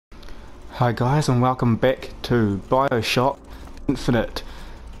Hi guys, and welcome back to Bioshock Infinite.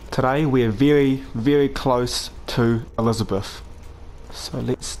 Today we are very close to Elizabeth. So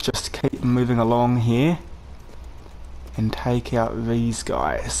let's just keep moving along here and take out these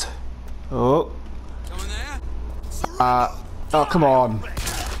guys. Oh. Oh, come on.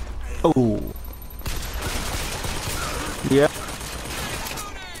 Oh. Yeah.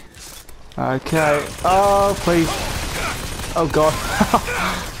 Okay. Oh, please. Oh god.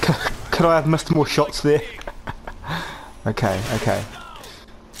 Could I have missed more shots there? Okay.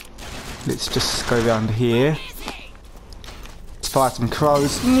 Let's just go down to here. Let's fire some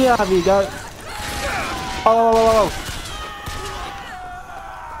crows. Yeah, there you go. Oh.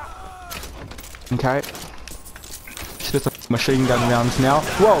 Okay. Should have some machine gun rounds now.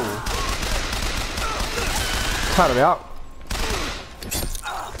 Whoa. Cut it out.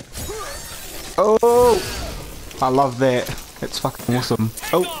 Oh. I love that. It's fucking awesome.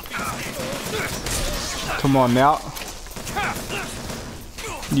 Oh. Come on now.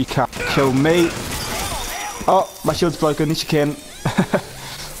 You can't kill me. Oh, my shield's broken. Yes, you can.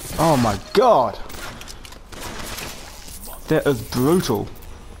 Oh my god. That is brutal.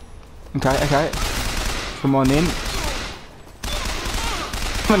 Okay. Come on in.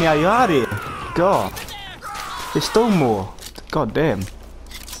 How many are you out here? God. There's still more. God damn.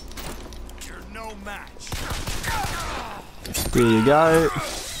 There you go.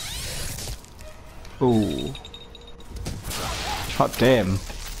 Ooh. Hot damn.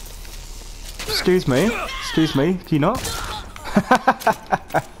 Excuse me, can you not?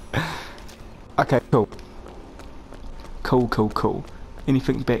 Okay, cool.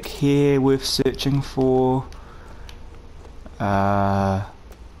 Anything back here worth searching for? Oh,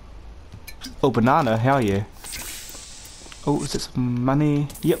 banana, hell yeah. Oh, is it some money?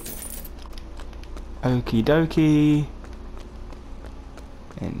 Yep. Okie dokie.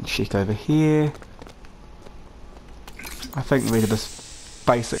 And check over here. I think we're just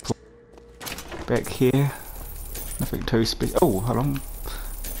basically back here. Nothing too special. Oh, hold on.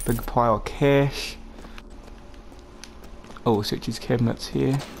 Big pile of cash. Oh, search his cabinets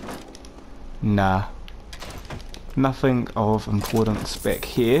here. Nah. Nothing of importance back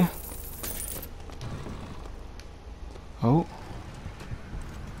here. Oh.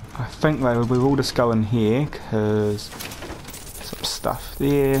 I think though we will just go in here because some stuff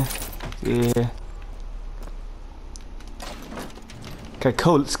there. Okay,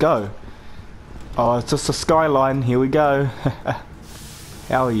 cool, let's go. Oh, it's just a skyline, here we go.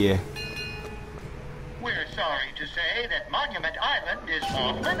 Hell yeah. We're sorry to say that Monument Island is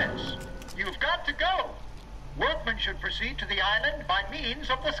off limits. You've got to go. Workmen should proceed to the island by means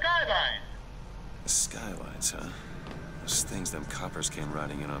of the skyline. Skylines, huh? Those things them coppers came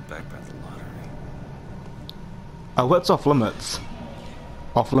riding in on back by the lottery. Oh, what's off limits?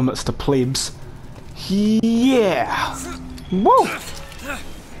 Off limits to plebs. Yeah! Woo!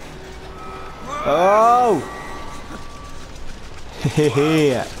 Oh!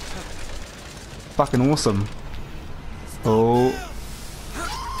 Yeah! Fucking awesome. Oh.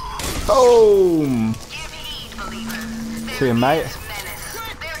 Boom! See you, mate.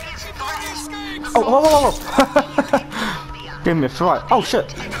 Oh! Give me a fright. Oh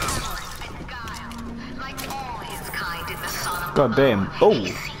shit! God damn. Oh!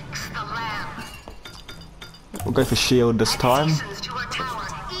 We'll go for shield this time.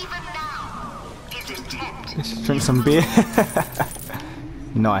 Let's drink some beer.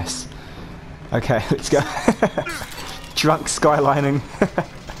 Nice. Okay, let's go. Drunk skylining.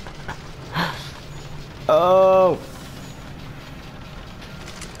 Oh!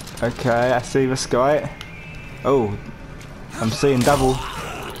 Okay, I see this guy. Oh, I'm seeing double.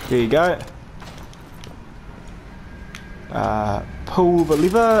 There you go. Pull the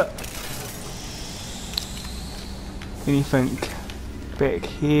lever. Anything back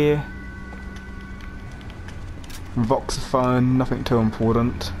here? Voxophone, nothing too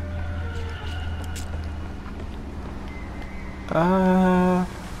important.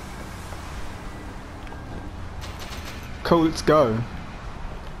 Cool, let's go.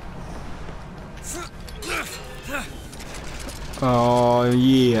 Oh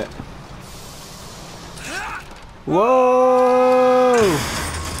yeah. Whoa!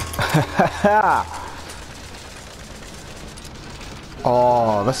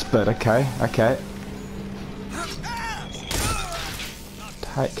 Oh, this bit, okay.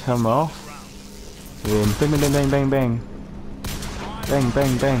 Take him off. And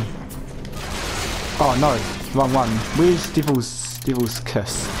bang. Bang. Oh no, wrong one. Where's Devil's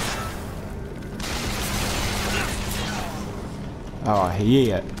Kiss? Oh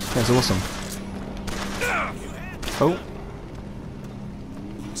yeah, that's awesome. Oh.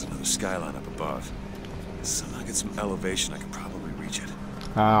 There's another skyline up above. Somehow get some elevation, I could probably reach it.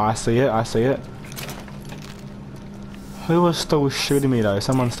 Ah, I see it, I see it. Who was still shooting me though?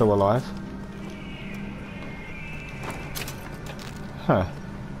 Someone's still alive. Huh.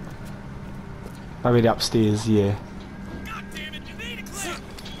 Maybe the upstairs, yeah.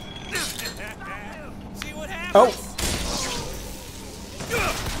 Oh!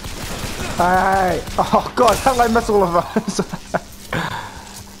 Hey! Oh god, how did I miss all of those?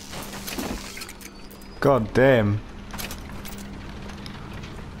 God damn.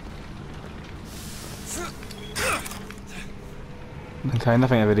 Okay,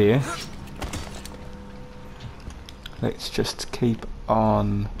 nothing over there. Let's just keep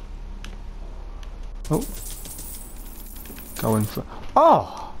on. Oh. Going for.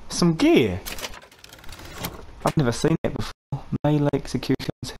 Oh! Some gear! I've never seen that before. Melee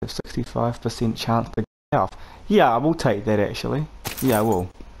executions have 65% chance to get health. Yeah, I will take that actually. Yeah, I will.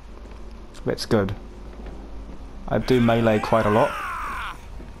 That's good. I do melee quite a lot.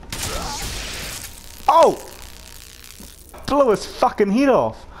 Oh! Blew his fucking head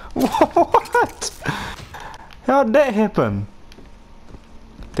off. What? How'd that happen?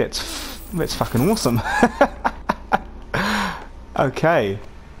 That's fucking awesome. Okay.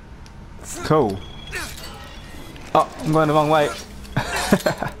 Cool. Oh, I'm going the wrong way.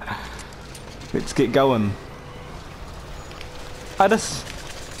 Let's get going. I just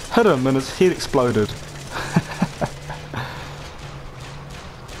hit him and his head exploded.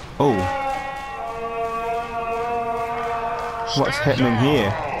 Oh. What's happening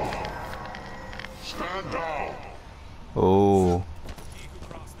here? Oh.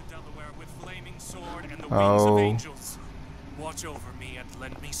 Oh. Watch over me and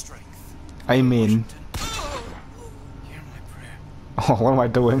lend me strength. Amen. Oh, what am I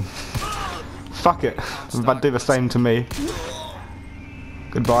doing? Fuck it. I'm about to do the same to me.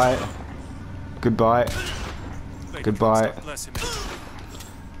 Goodbye. Goodbye. Goodbye.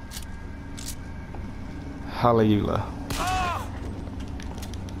 Hallelujah.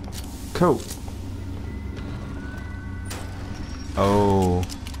 Cool. Oh.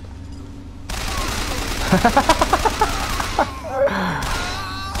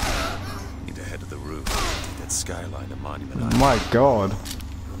 Need to head to the roof. That skyline to Monument Island. My god.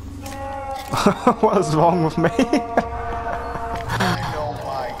 What is wrong with me? I know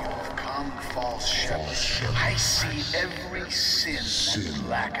why you've come, false shepherd. I see every sin that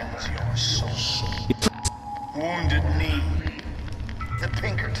blackens your soul. Wounded knee, the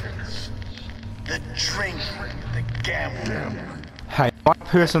Pinkertons, the drinking, the gambling. Hey, my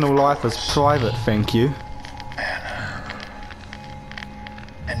personal life is private, thank you.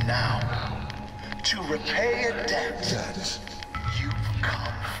 And now, to repay a debt, you've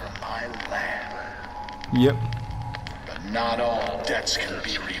come from my land. Yep. But not all debts can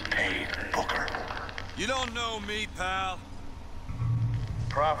be repaid, Booker. You don't know me, pal.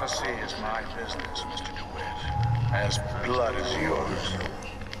 Prophecy is my business, Mr. DeWitt. As blood is yours.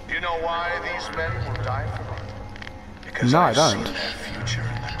 You know why these men will die for me? Because No, I I've don't. seen their future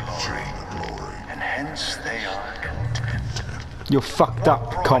in the glory. And hence they are content. You're fucked up,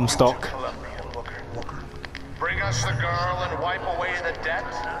 What brought Comstock. you to Columbia, Booker? Bring us the girl and wipe away the debt?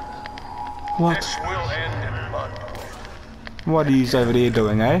 What? This will end in blood. What are you over there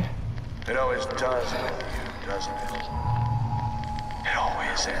doing, eh? It always does with you, doesn't it? It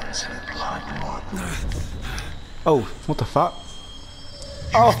always ends in blood. Oh, what the fuck?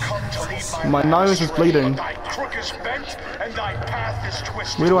 Come Oh, to lead my land nose is astray, bleeding. but thy crook is bent and thy path is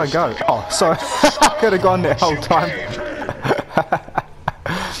twisted. Where do I go? Oh, sorry. I could have gone that whole time.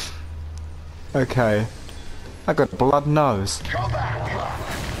 Okay. I got a blood nose. Go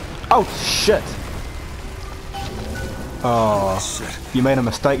back. Oh, shit. Oh, you made a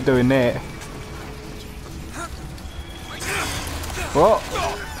mistake doing that. Whoa.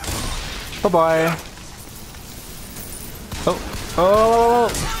 Bye-bye. Oh. Oh.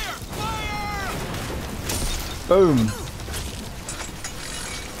 Boom.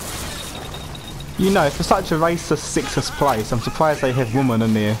 You know, for such a racist, sexist place, I'm surprised they have women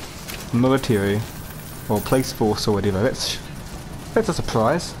in their military or police force or whatever. That's a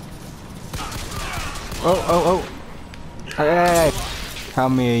surprise. Oh. Hey,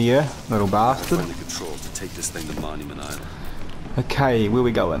 come here, you little bastard. Find the controls to take this thing to Monument Island. Okay, where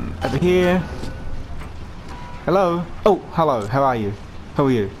we going? Over here. Hello. Oh, hello. How are you? How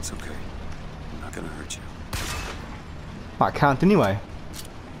are you? It's okay. I'm not gonna hurt you. I can't anyway.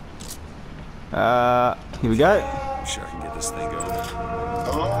 Here we go. I'm sure I can get this thing going.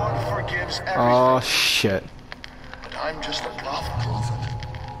 The Lord forgives everything. Oh shit. But I'm just a prophet.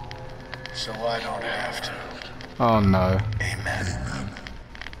 So I don't have to. Oh no. Amen.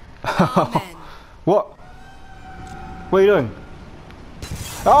 Amen. What? What are you doing?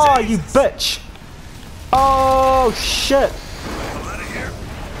 Oh, you bitch! Oh, shit!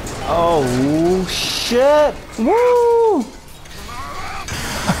 Oh, shit! Woo!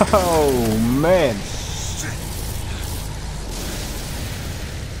 Oh, man.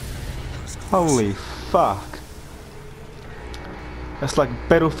 Holy fuck. That's like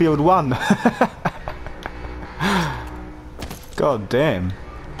Battlefield 1. God damn.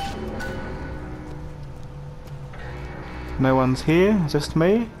 No one's here, just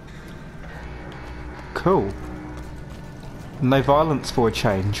me? Cool. No violence for a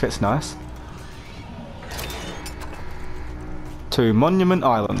change, that's nice. To Monument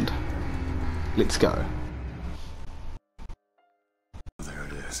Island. Let's go. There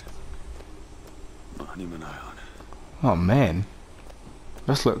it is. Monument Island. Oh man.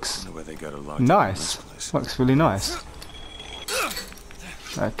 This looks Wonder where they got a lock in nice. this place. Looks really nice.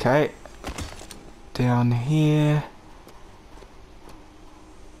 Okay. Down here.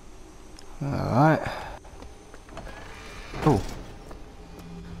 Alright. Oh.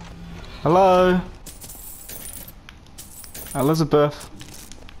 Hello? Elizabeth.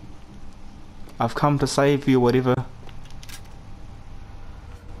 I've come to save you, whatever.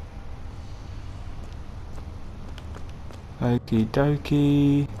 Okie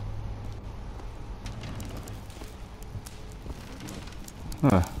dokie.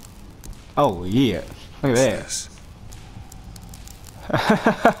 Huh. Oh yeah. Look at Yes.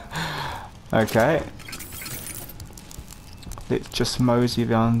 that. Okay. Let's just mosey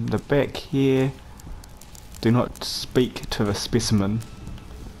around the back here. Do not speak to the specimen.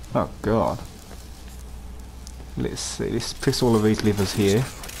 Oh god. Let's see. Let's press all of these levers here.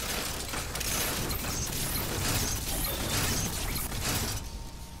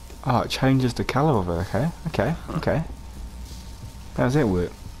 Oh, it changes the colour of it. Okay. Okay. Okay. How does that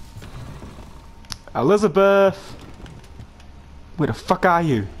work? Elizabeth! Where the fuck are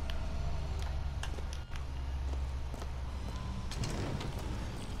you?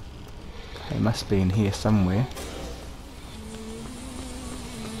 It must be in here somewhere.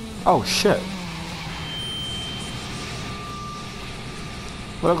 Oh shit!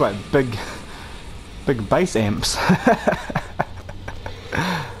 What look like big bass amps.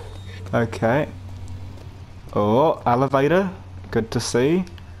 Okay. Oh, elevator. Good to see.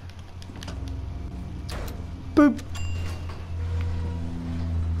 Boop.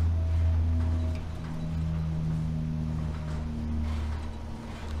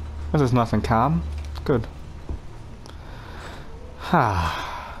 This is nice and calm. Good.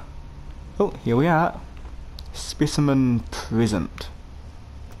 Ah. Oh, here we are. Specimen present.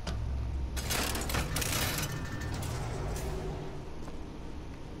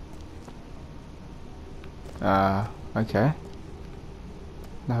 Okay.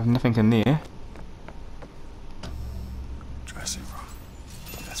 No, nothing in there. Dressing room.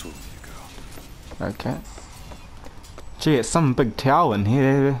 That's where we need to go. Okay. Gee, it's some big tower in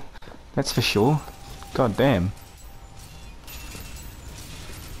here. That's for sure. God damn.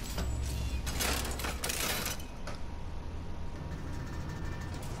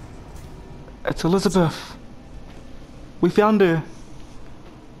 It's Elizabeth. We found her.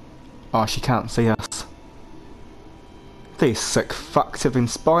 Oh, she can't see us. These sick fucks have been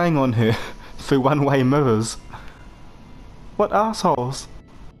spying on her through one-way mirrors. What assholes?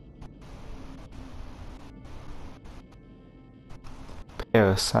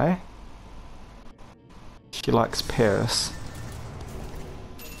 Paris, eh? She likes Paris.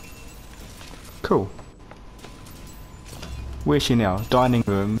 Cool. Where's she now? Dining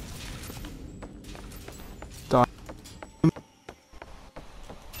room.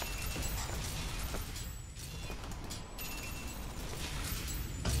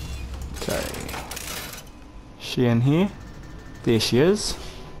 Okay. She in here? There she is.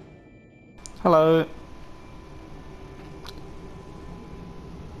 Hello.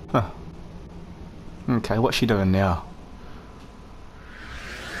 Huh. Okay, what's she doing now?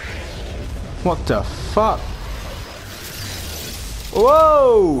 What the fuck?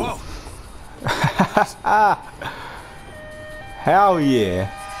 Whoa! Hell yeah.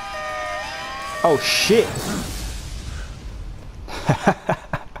 Oh shit.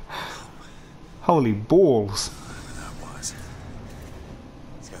 Holy balls. That was.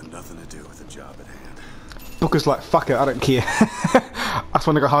 It's got nothing to do with the job at hand. Booker's like, fuck it, I don't care. I just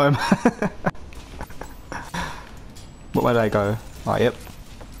want to go home. What way did I go? Oh, yep.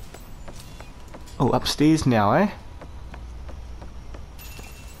 Oh, upstairs now, eh?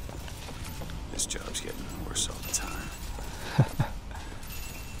 This job's getting worse all the time.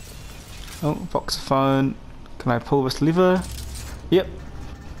 Oh, voxophone. Can I pull this lever? Yep.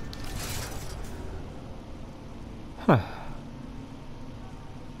 corner.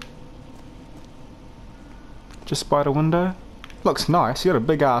 Just by the window. Looks nice. You got a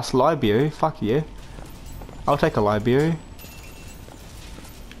big ass library. Fuck yeah. I'll take a library.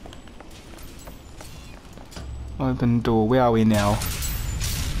 Open door. Where are we now?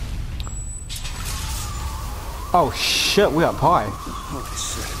 Oh shit, we're up high. Holy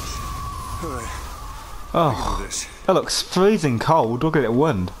shit. Alright. Oh, that looks freezing cold. Look at that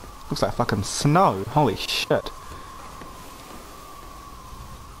wind. Looks like fucking snow. Holy shit.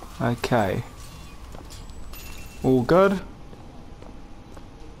 Okay. All good.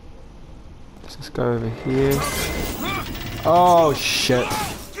 Let's just go over here. Oh shit.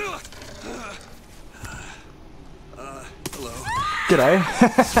 Hello. G'day.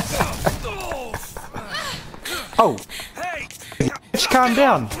 Oh. Hey! Bitch, calm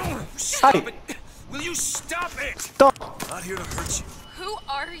down. Stop Hey. it! Will you stop it? Stop. Not here to hurt you. Who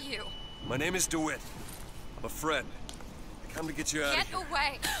are you? My name is DeWitt. I'm a friend. I come to get you out of Get here.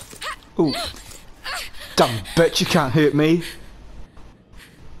 away! Ooh. Dumb bitch, you can't hurt me.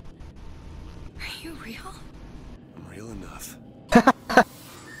 Are you real? I'm real enough. What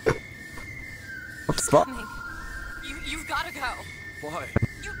the fuck? Coming. You've gotta go. Why?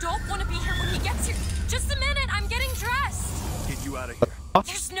 You don't want to be here when he gets here. Just a minute, I'm getting dressed. Get you out of here.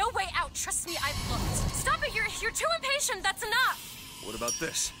 There's no way out. Trust me, I've looked. Stop it. You're too impatient. That's enough. What about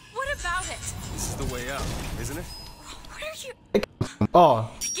this? What about it? This is the way out, isn't it? What are you? Oh,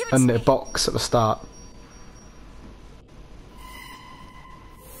 Give it in to the me. box at the start.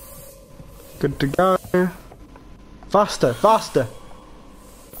 Good to go. Faster, faster.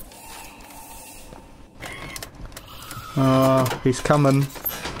 Oh, he's coming.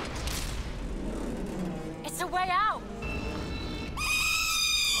 It's a way out.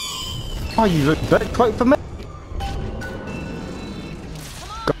 Oh, you look bitch, wait for me. Come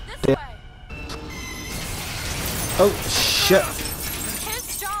on, this way. Oh, shit.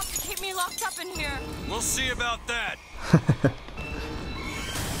 His job to keep me locked up in here. We'll see about that.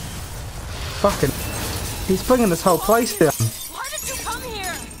 Fucking. He's bringing this whole place down. Why did you come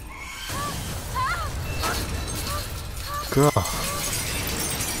here? God.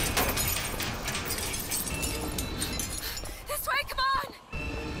 This way, come on.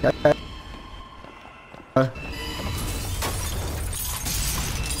 Okay.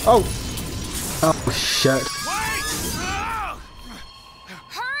 Oh. Oh, shit.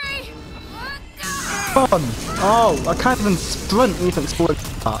 Hurry! Come on. Oh, I can't even sprint anything forward.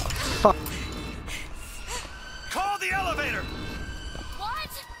 Ah, fuck. Call the elevator!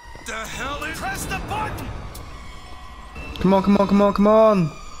 What? The hell is... Press the button! Come on, come on, come on, come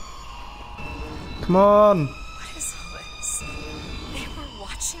on. Come on. What is all this? They were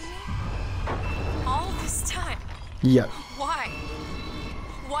watching me? All this time? Yeah. Why?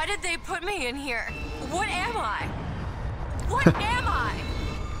 Why did they put me in here? What am I? What am I?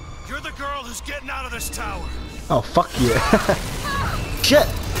 You're the girl who's getting out of this tower. Oh, fuck yeah. Shit.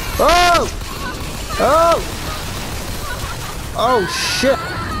 Oh. Oh. Oh, shit.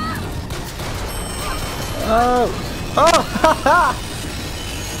 Oh. Oh, haha.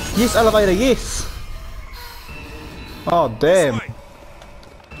 Yes, elevator, yes. Oh, damn. This way.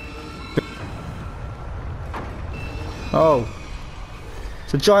 Oh.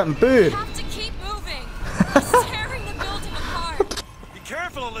 It's a giant We bird. have to keep moving. It's tearing the building apart. Be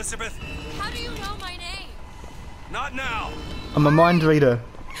careful, Elizabeth. How do you know my name? Not now. I'm a mind reader.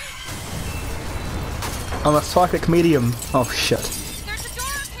 I'm a psychic medium. Oh, shit. There's a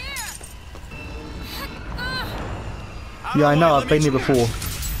door up here. Yeah, I know, I've been there before.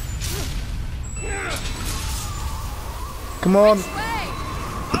 Come on. Which way?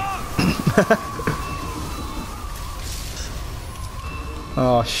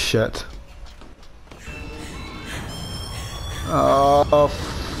 Oh, shit. Oh,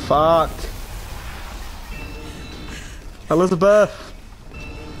 fuck. Elizabeth.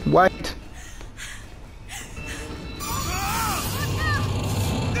 Wait.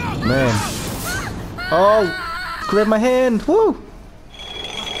 Man. Oh, grab my hand. Woo.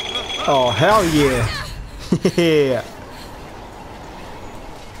 Oh, hell yeah. Yeah.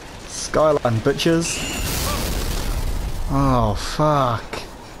 Skyline, bitches. Oh, fuck.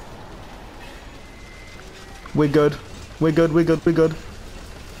 We're good. We're good, we're good, we're good.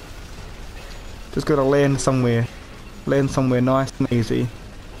 Just gotta land somewhere. Land somewhere nice and easy.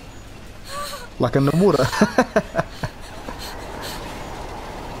 Like in the water.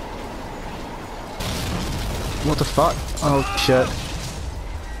 What the fuck? Oh shit.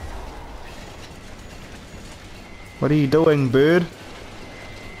 What are you doing, bird?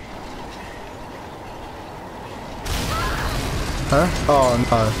 Huh? Oh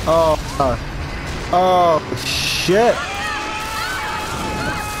no. Oh no. Oh shit. shit!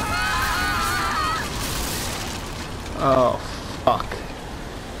 Oh, fuck.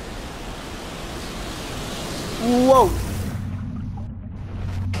 Whoa!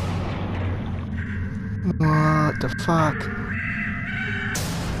 What the fuck?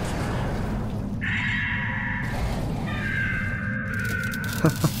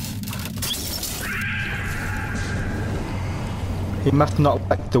 He must not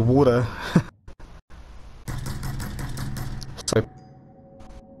like the water. So,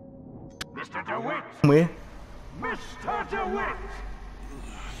 Mr. DeWitt! where? Mr. DeWitt!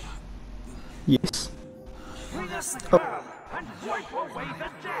 Yes. Bring us the girl and wipe away the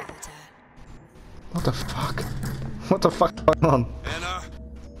dead! What the fuck? What the fuck going on? Anna!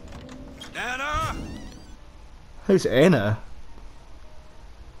 Anna! Who's Anna?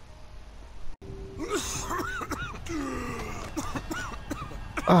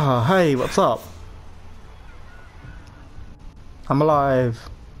 Oh, hey, what's up? I'm alive.